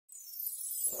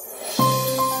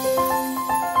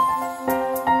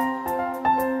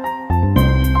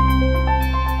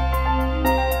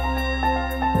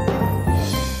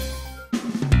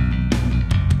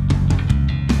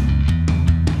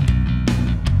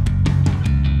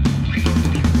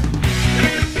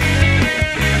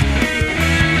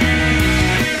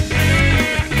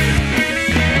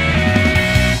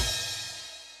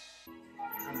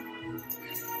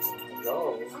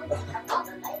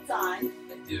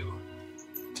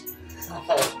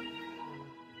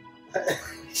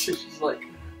She's like,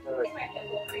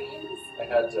 I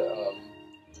had to,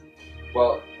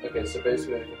 well, okay, so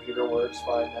basically the computer works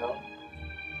fine now.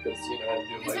 Because, you know, I had to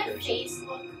do Does my migration. face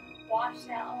look washed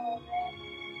out a little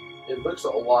bit? It looks a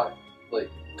lot, like,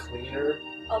 cleaner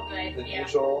than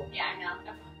usual. Yeah, I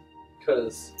know.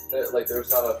 Because, like,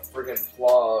 there's not a friggin'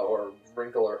 flaw or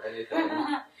wrinkle or anything.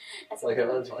 Like, I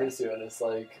went to Kisu and it's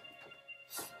like,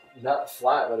 not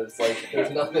flat, but it's like,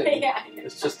 there's nothing. Yeah.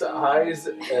 It's just eyes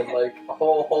and, like,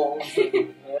 holes.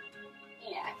 And,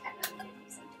 Yeah, I kind of like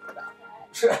something about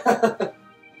that.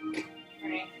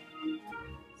 Right.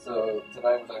 So,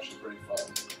 tonight was actually pretty fun.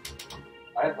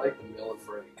 I like the meal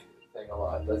break thing a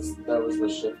lot. That was the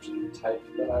shift type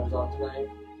that I was on tonight.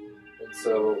 And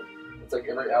so, it's like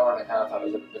every hour and a half I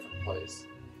was at a different place.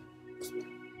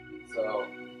 So,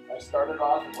 I started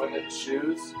off and went in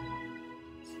shoes.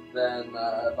 Then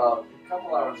about a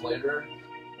couple hours later,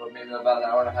 or maybe about an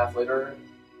hour and a half later,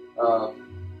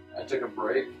 I took a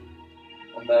break.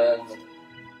 And then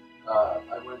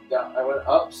I went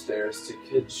upstairs to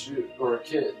kids.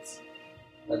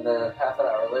 And then half an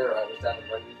hour later I was down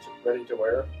and ready to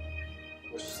wear,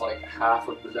 which is like half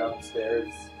of the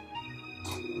downstairs.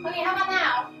 Okay, how about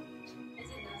now? Is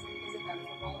it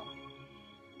noticeable?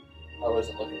 I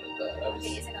wasn't looking at that. Okay,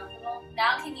 is it noticeable?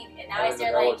 Now can you? Now I is don't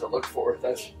there know like? what to look for.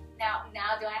 That's Okay,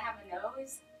 now do I have a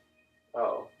nose?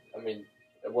 oh, I mean,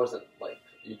 it wasn't like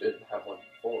you didn't have one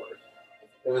before.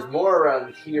 It was more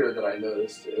around here that I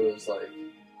noticed. It was like,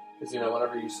 because you know,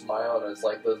 whenever you smile and it's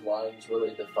like those lines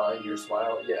really define your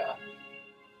smile. Yeah,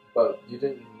 but you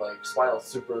didn't like smile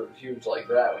super huge like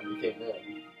that when you came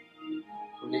in.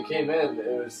 When you came in,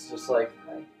 it was just like.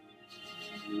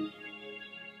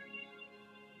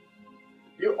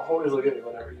 You always look at me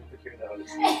whenever you pick your nose.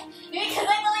 Because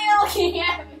I know you're looking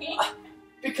at me.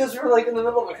 Because you're like in the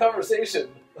middle of a conversation.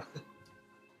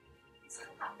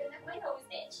 Stop it at my nose,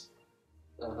 bitch.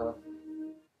 Uh-huh.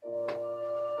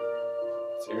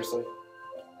 Seriously? Is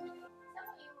that what you were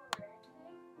wearing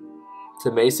today?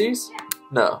 To Macy's? Yeah.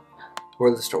 No.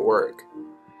 Wore this to work.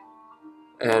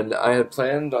 And I had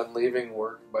planned on leaving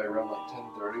work by around like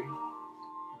 10:30,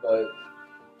 but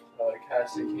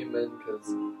Cassie came in because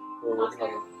we're working on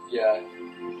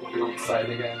working on the site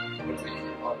again. I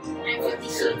put the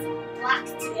sheets black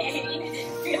today. I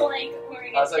didn't feel like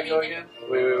wearing How's that go again?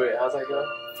 Wait, how's that go?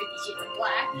 50 Shades of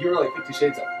Black. You were like 50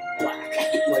 Shades of Black.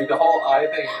 like the whole eye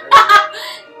thing.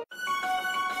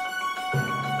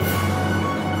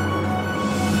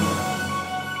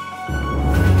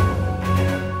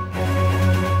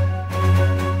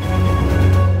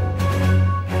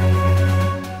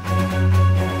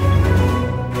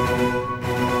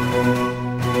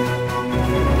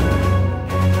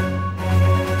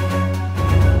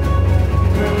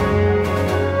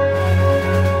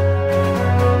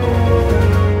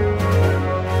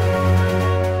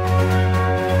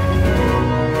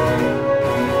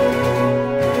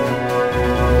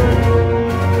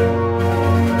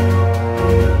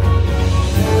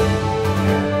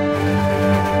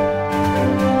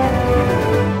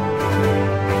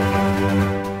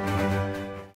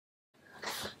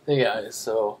 Hey guys,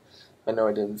 so I know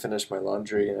I didn't finish my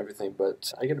laundry and everything,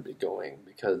 but I gotta be going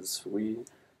because we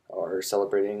are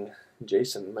celebrating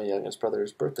Jason, my youngest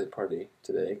brother's birthday party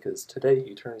today, because today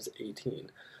he turns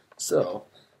 18. So,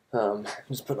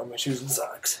 just put on my shoes and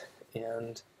socks,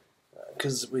 and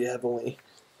because we have only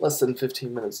less than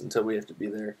 15 minutes until we have to be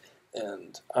there,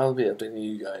 and I'll be updating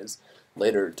you guys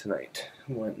later tonight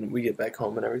when we get back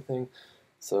home and everything,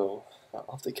 so I'll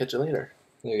have to catch you later.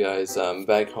 Hey guys, I'm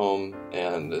back home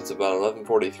and it's about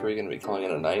 11:43, gonna be calling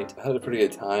it a night. I had a pretty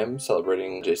good time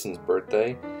celebrating Jason's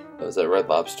birthday. I was at Red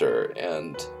Lobster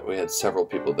and we had several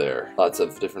people there. Lots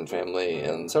of different family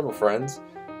and several friends.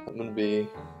 I'm gonna be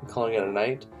calling it a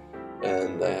night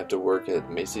and I have to work at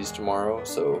Macy's tomorrow,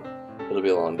 so it'll be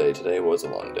a long day. Today was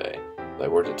a long day. I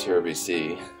worked at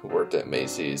TRBC, worked at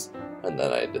Macy's, and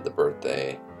then I did the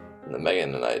birthday. And then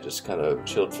Megan and I just kind of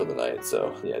chilled for the night,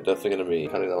 so yeah, definitely going to be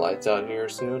cutting the lights out here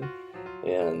soon,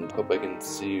 and hope I can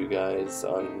see you guys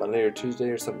on Monday or Tuesday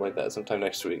or something like that, sometime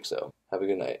next week, so have a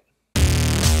good night.